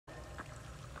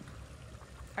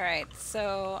Alright,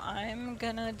 so I'm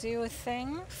gonna do a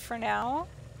thing for now.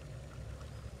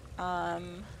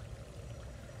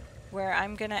 Where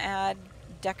I'm gonna add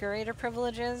decorator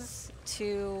privileges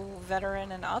to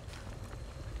veteran and up.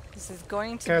 This is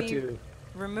going to be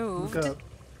removed. Look up.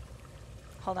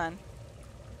 Hold on.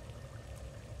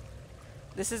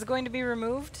 This is going to be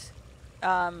removed.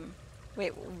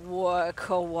 Wait,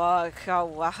 waka waka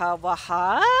waha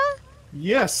waha?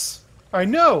 Yes, I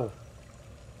know.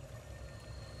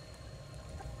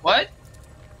 What?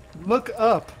 Look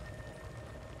up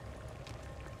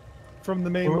from the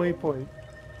main waypoint.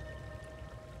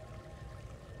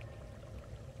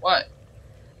 What?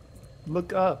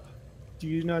 Look up. Do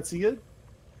you not see it?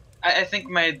 I think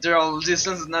my draw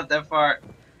distance is not that far.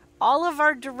 All of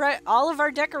our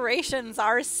decorations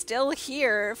are still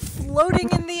here, floating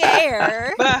in the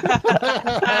air.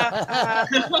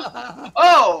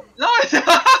 Oh no!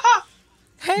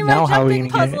 Hey, Now my how are we jumping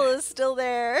gonna get puzzle is still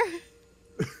there.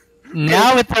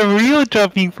 Now it's a real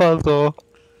jumping puzzle.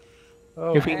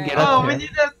 Oh, If we can get Oh, up we there. need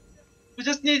that. We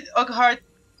just need Oakheart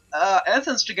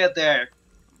essence to get there.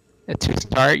 To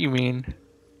start, you mean? Our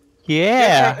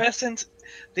Yeah. essence,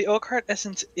 the Oakheart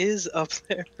essence is up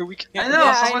there. We can't. I know. Yeah,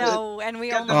 I someone know, and we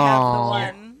get only them have the Aw.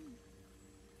 one.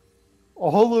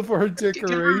 all of our Can we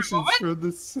decorations remove it? for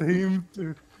the same.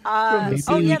 Oh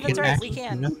Maybe yeah, we that's can right. We actually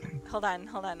can. do nothing. Hold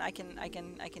on. I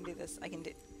can do this. I can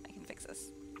fix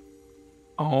this.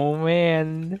 Oh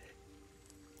man.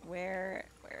 Where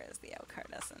is the Elkhart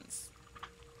essence?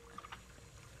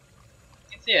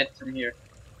 You can see it from here.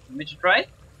 Let me try.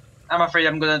 I'm afraid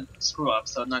I'm gonna screw up,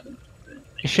 so I'm not gonna.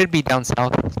 It should be down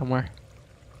south somewhere.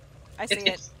 I see it.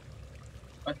 It's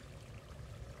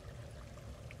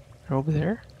Over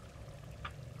there?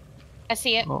 I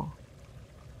see it. Oh.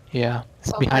 Yeah.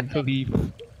 It's Oh, behind the okay. leaf.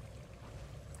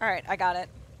 All right, I got it.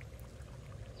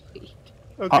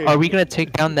 Okay. Are we gonna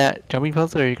take down that jumping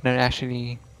puzzle, or are you gonna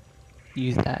actually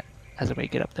use that as a way to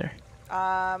get up there?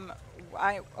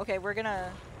 Okay, we're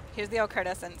gonna. Here's the Elkhart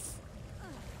essence.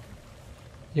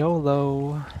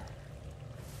 YOLO.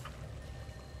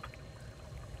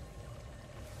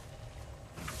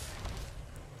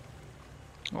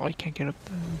 Oh, I can't get up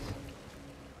there.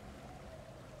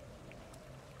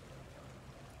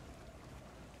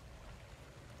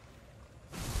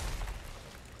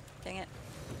 Dang it.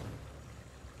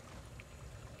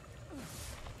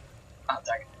 ah,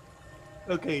 dang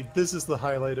it. Okay, this is the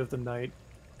highlight of the night.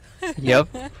 Yep.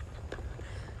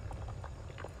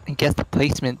 I guess the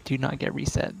placement do not get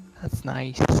reset. That's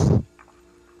nice.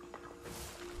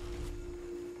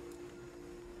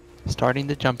 Starting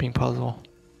the jumping puzzle.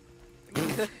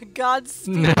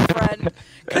 Godspeed, friend.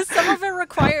 Because some of it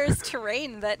requires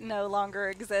terrain that no longer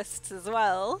exists as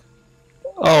well.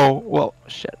 Oh, well,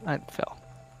 shit, I fell.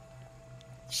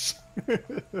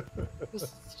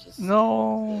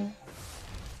 No.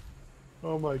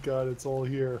 Oh my god, it's all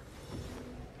here.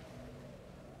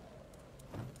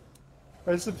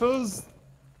 I suppose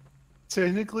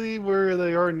technically where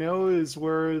they are now is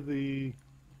where the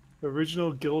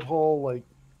original Guildhall like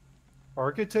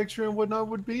architecture and whatnot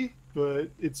would be, but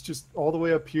it's just all the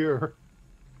way up here.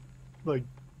 Like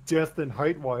depth and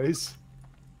height wise.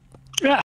 Yeah.